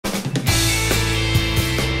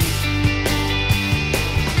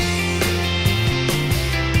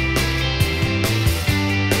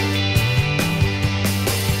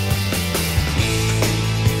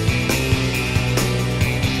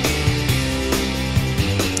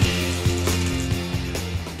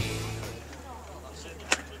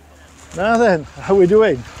Now then, how are we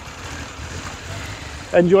doing?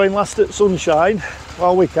 Enjoying last at sunshine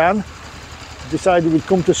while we can. Decided we'd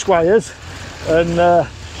come to Squires and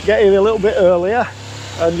get here a little bit earlier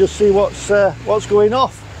and just see what's going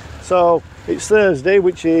off. So it's Thursday,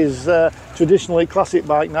 which is traditionally classic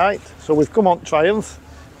bike night. So we've come on Triumph,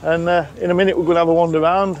 and in a minute we're going to have a wander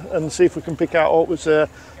around and see if we can pick out what was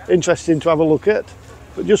interesting to have a look at.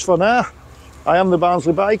 But just for now, I am the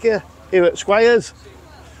Barnsley biker here at Squires.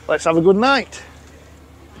 Let's have a good night.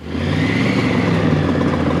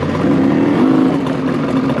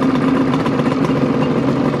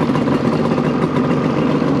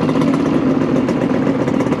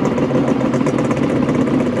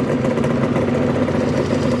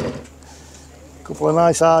 Couple of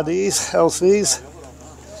nice RDs, LCs,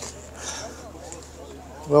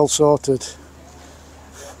 well sorted.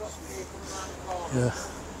 Yeah.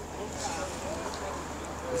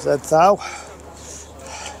 Z-Thou.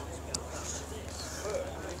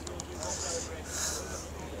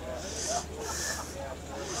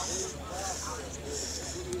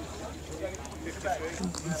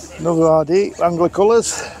 Another RD, Wrangler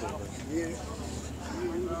colours.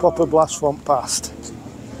 Proper blast front past.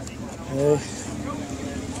 Yeah.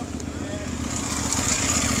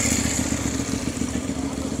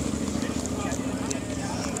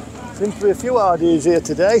 Seems to be a few RDs here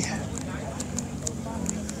today.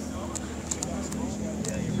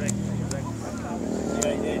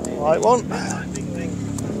 Right one.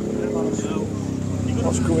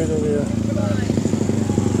 What's coming in here?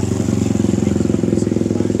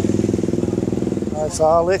 Nice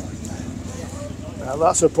Harley. Now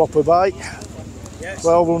that's a proper bike.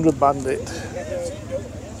 1200 Bandit.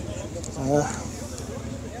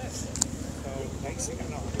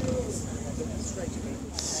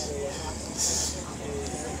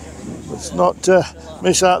 Let's not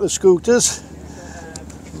miss out the scooters.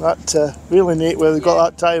 That really neat where they've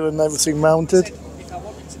got that tyre and everything mounted.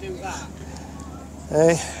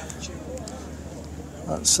 Hey,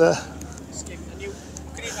 that's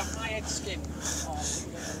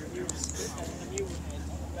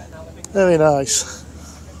very nice.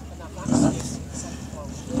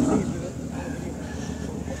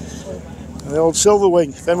 The old Silver Wing,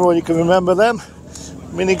 if anybody can remember them.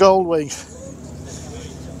 Mini Gold Wing.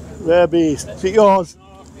 Rare beast. Is it yours?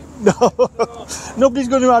 No. Nobody's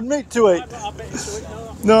going to admit to it.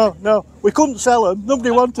 No. We couldn't sell them.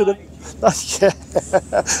 Nobody wanted them. Yeah.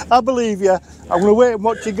 I believe you. I'm going to wait and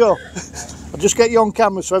watch you go. I'll just get you on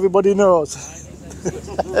camera so everybody knows.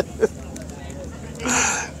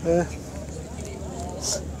 Yeah.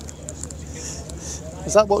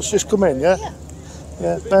 Is that what's just come in, yeah?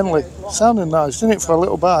 Yeah, Bentley. Sounding nice, isn't it, for a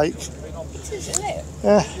little bike? It is, isn't it?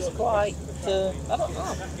 Yeah. It's quite, I don't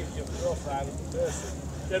know.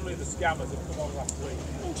 Generally the scammers have come on last week.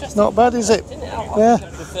 It's not bad, is it? Yeah. I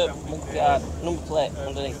prefer mudguard, number plate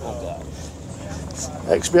underneath mudguard.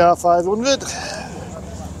 XBR 500.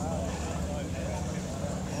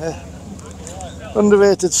 Yeah.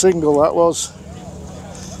 Underrated single that was.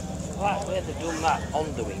 I like where they've done that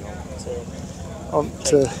ondoing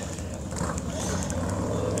onto.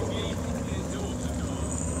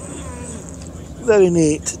 Very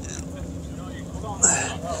neat.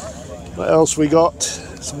 What else we got?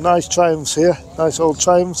 Some nice Triumphs here, nice old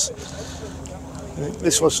Triumphs. I think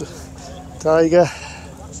this was a Tiger,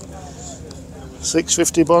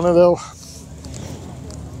 650 Bonneville,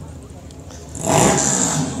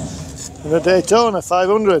 and a Daytona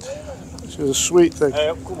 500, which is a sweet thing.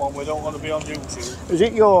 Hey, come on, we don't want to be on YouTube. Is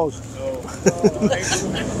it yours? No.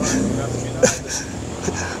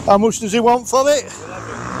 How much does he want for it?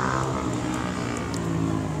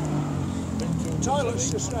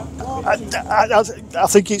 I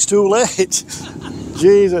think it's too late.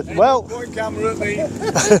 Jesus. Well,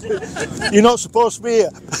 you're not supposed to be here.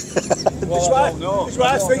 His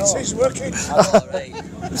wife thinks he's working. I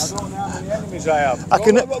don't know how many enemies I have.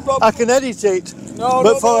 I can edit it,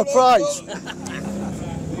 but for a price.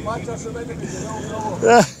 You might have some enemies you don't know.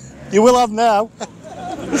 Yeah, you will have now.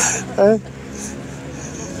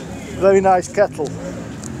 Very nice kettle.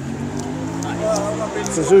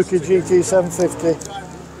 Suzuki GT 750.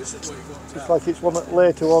 Looks like it's one of the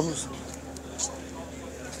later ones.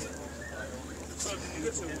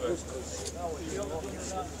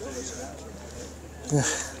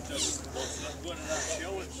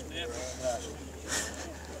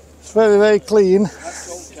 It's very, very clean.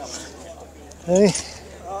 Hey,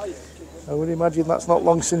 I would imagine that's not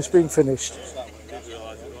long since been finished.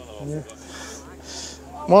 Yeah.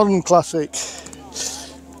 Modern classic,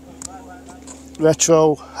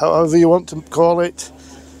 retro, however you want to call it.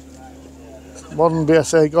 Modern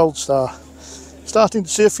BSA Gold Star, Starting to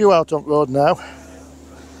see a few out on road now.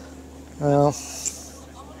 Well,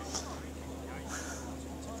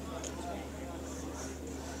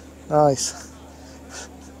 nice.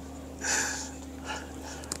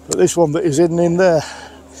 But this one that is hidden in there,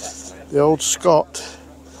 the old Scot,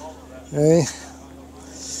 eh?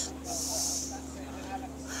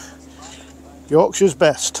 Yorkshire's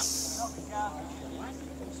best.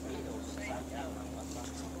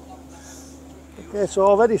 Okay, so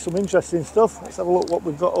already some interesting stuff. Let's have a look what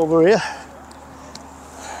we've got over here.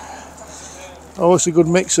 Oh, it's a good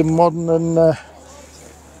mix of modern and let's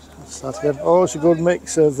start again. Oh, it's a good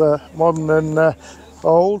mix of modern and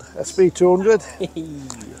old SP200.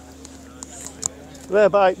 Rare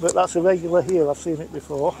bike, but that's a regular here. I've seen it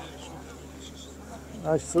before.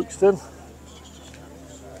 Nice Thuxton.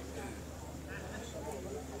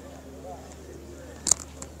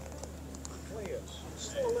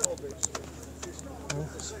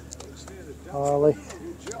 Harley.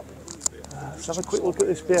 Let's have a quick look at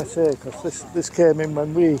this PSA, because this came in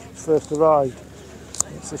when we first arrived.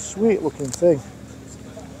 It's a sweet looking thing.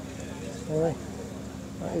 Yeah,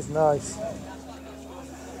 that is nice.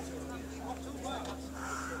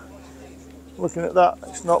 Looking at that,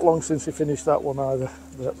 it's not long since we finished that one either.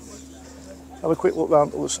 But have a quick look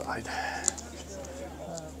round to the side.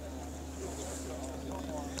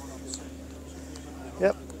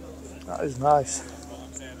 Yep, that is nice.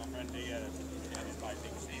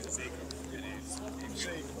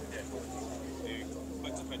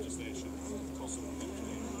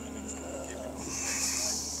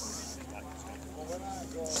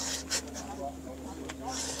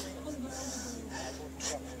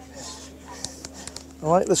 I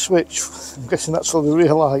like the switch. I'm guessing that's for the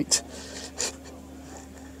rear light.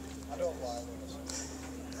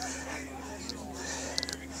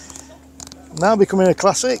 Now becoming a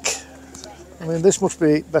classic. I mean, this must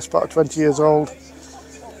be best part of 20 years old.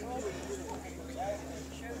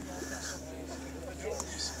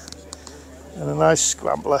 And a nice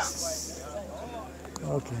scrambler.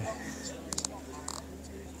 Okay.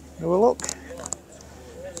 Have a look.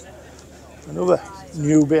 Another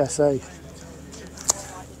new BSA.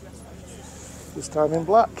 This time in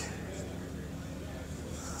black.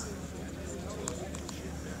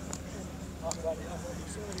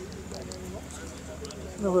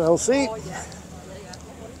 Another LC,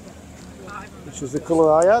 which is the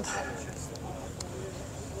colour I had.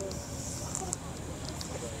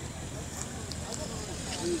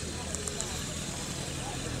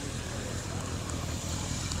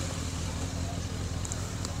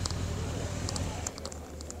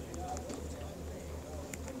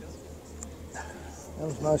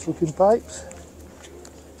 Those nice looking pipes.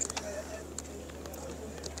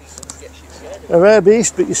 A rare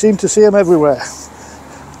beast, but you seem to see them everywhere.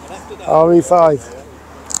 RE5.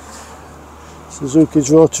 Suzuki's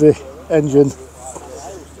rotary engine.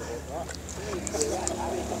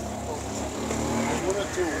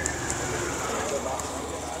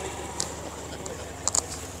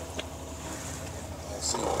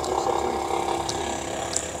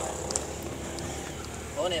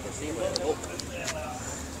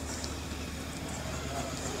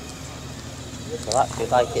 So that's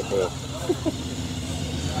good, I like it there.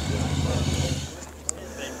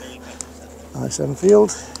 Nice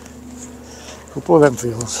Enfield. Couple of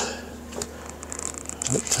Enfields.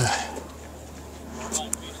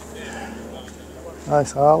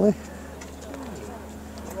 Nice Harley.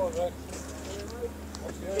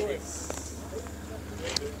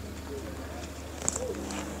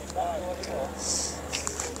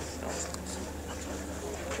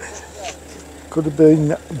 Could have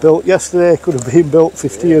been built yesterday, could have been built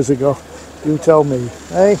 50 years ago. You tell me,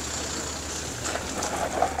 eh?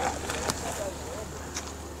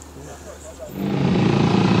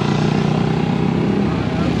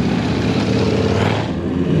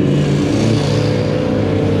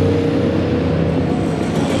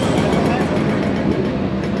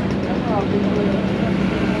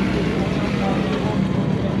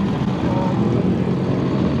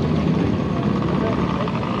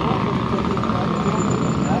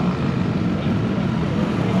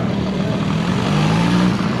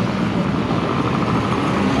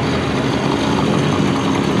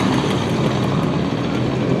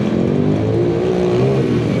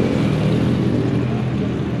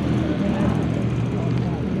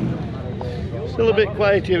 Still a bit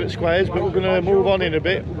quiet here at Squires, but we're going to move on in a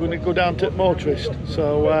bit. We're going to go down to Motorist,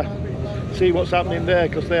 so see what's happening there,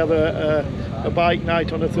 because they have a bike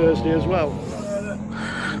night on a Thursday as well.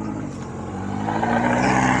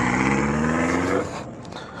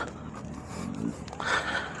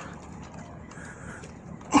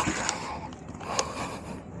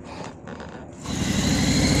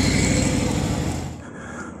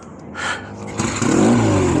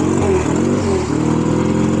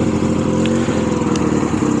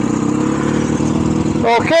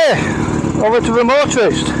 Okay, over to the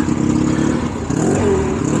Motorist.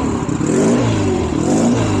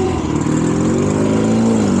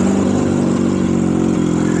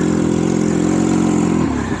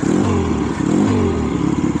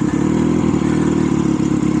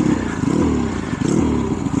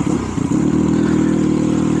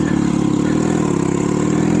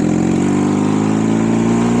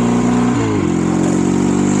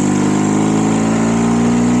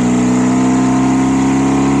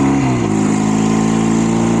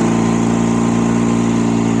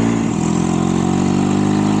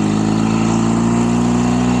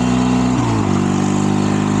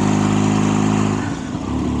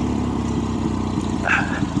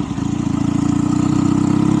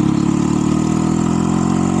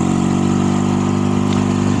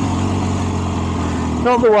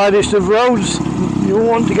 Not the widest of roads. You won't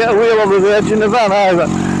want to get a wheel over the edge in the van either.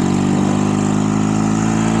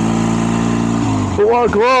 But what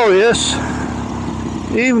a glorious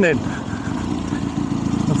evening.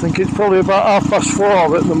 I think it's probably about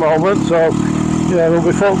 4:30 at the moment, so yeah, there'll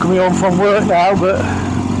be folk coming home from work now, but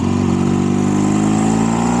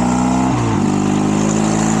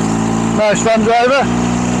nice van driver.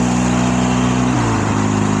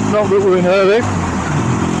 Not that we're in a hurry.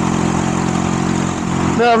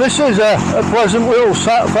 Now this is a pleasant little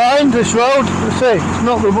find, this road. I say it's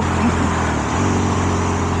not the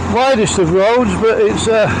widest of roads, but it's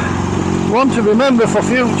one to remember for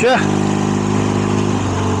future.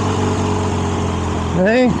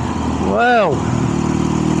 Hey, wow,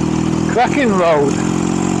 cracking road.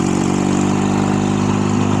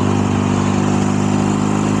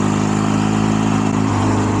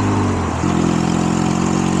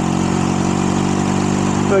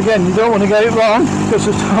 But again, you don't want to get it wrong because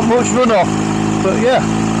there's not much runoff. But yeah,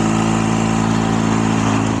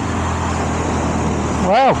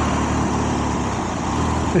 wow,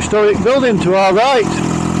 historic building to our right.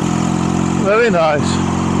 Very nice.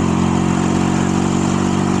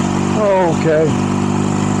 Okay,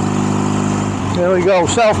 there we go,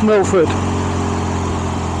 South Milford.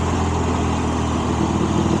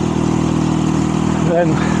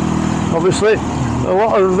 Then obviously a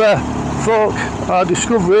lot of folk are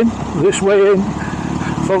discovering this way in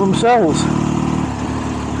for themselves.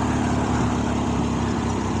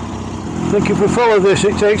 I think if we follow this,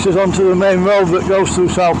 it takes us onto the main road that goes through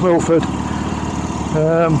South Milford.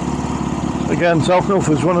 Again, South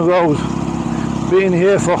Milford is one of those, being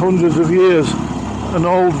here for hundreds of years, an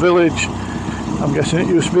old village. I'm guessing it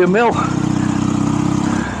used to be a mill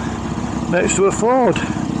next to a ford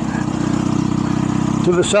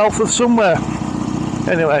to the south of somewhere.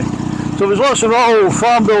 Anyway, so there's lots of old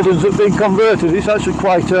farm buildings that have been converted. It's actually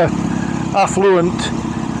quite a affluent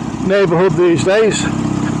neighbourhood these days.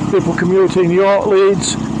 People commuting York,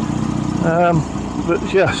 Leeds, but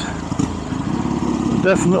yes,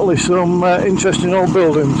 definitely some interesting old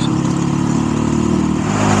buildings.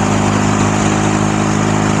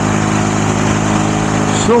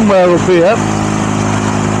 Somewhere up here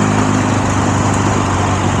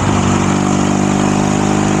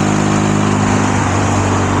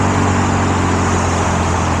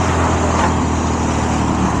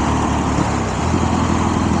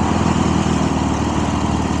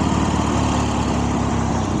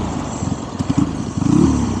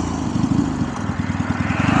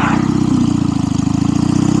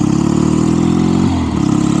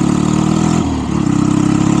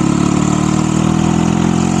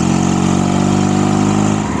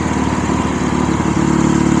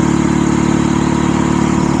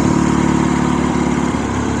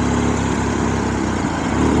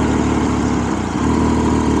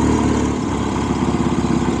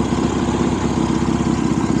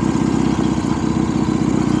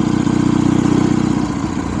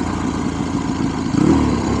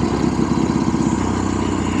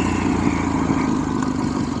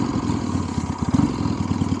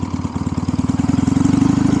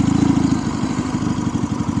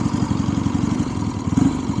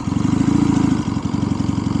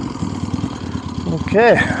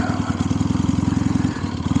Okay,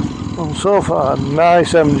 well, so far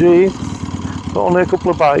nice MG, but only a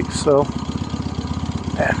couple of bikes, so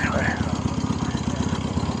anyway.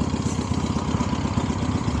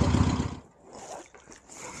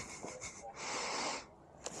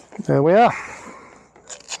 There we are.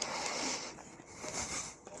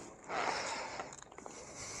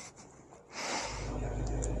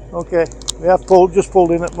 Okay, we have just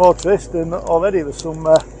pulled in at Motorist, and already there's some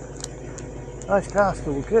nice cars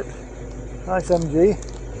to look at. Nice MG.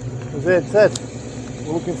 As Ed said,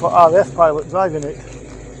 we're looking for RF pilot driving it.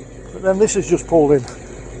 But then this has just pulled in.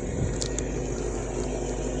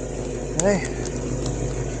 Okay.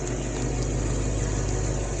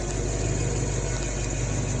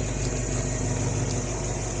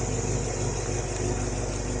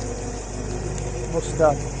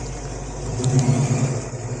 Mustang.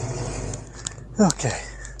 Okay,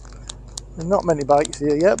 there's not many bikes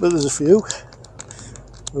here yet, but there's a few.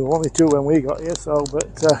 There were only 2 when we got here, so,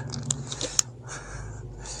 but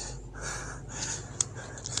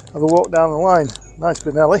have a walk down the line. Nice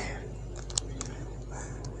Benelli.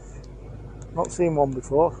 Not seen one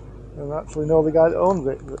before, and actually know the guy that owns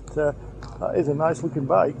it, but that is a nice looking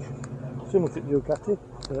bike. Similar to Ducati,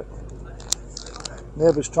 but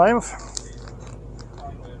neighbour's Triumph.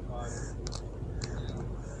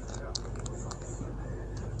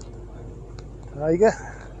 Tiger.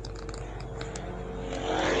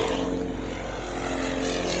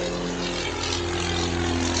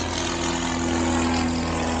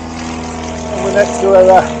 And we're next to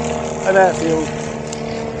an airfield.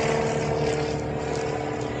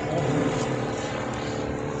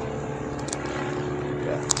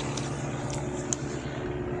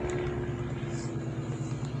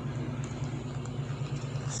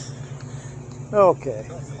 Okay,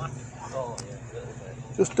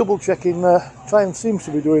 just double checking, Triumph seems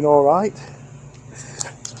to be doing alright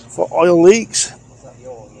for oil leaks,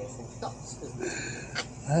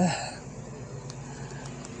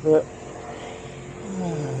 but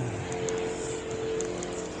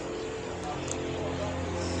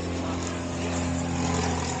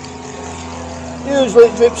usually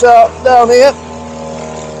it drips out down here,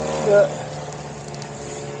 but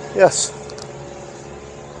yes,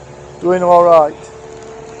 doing alright.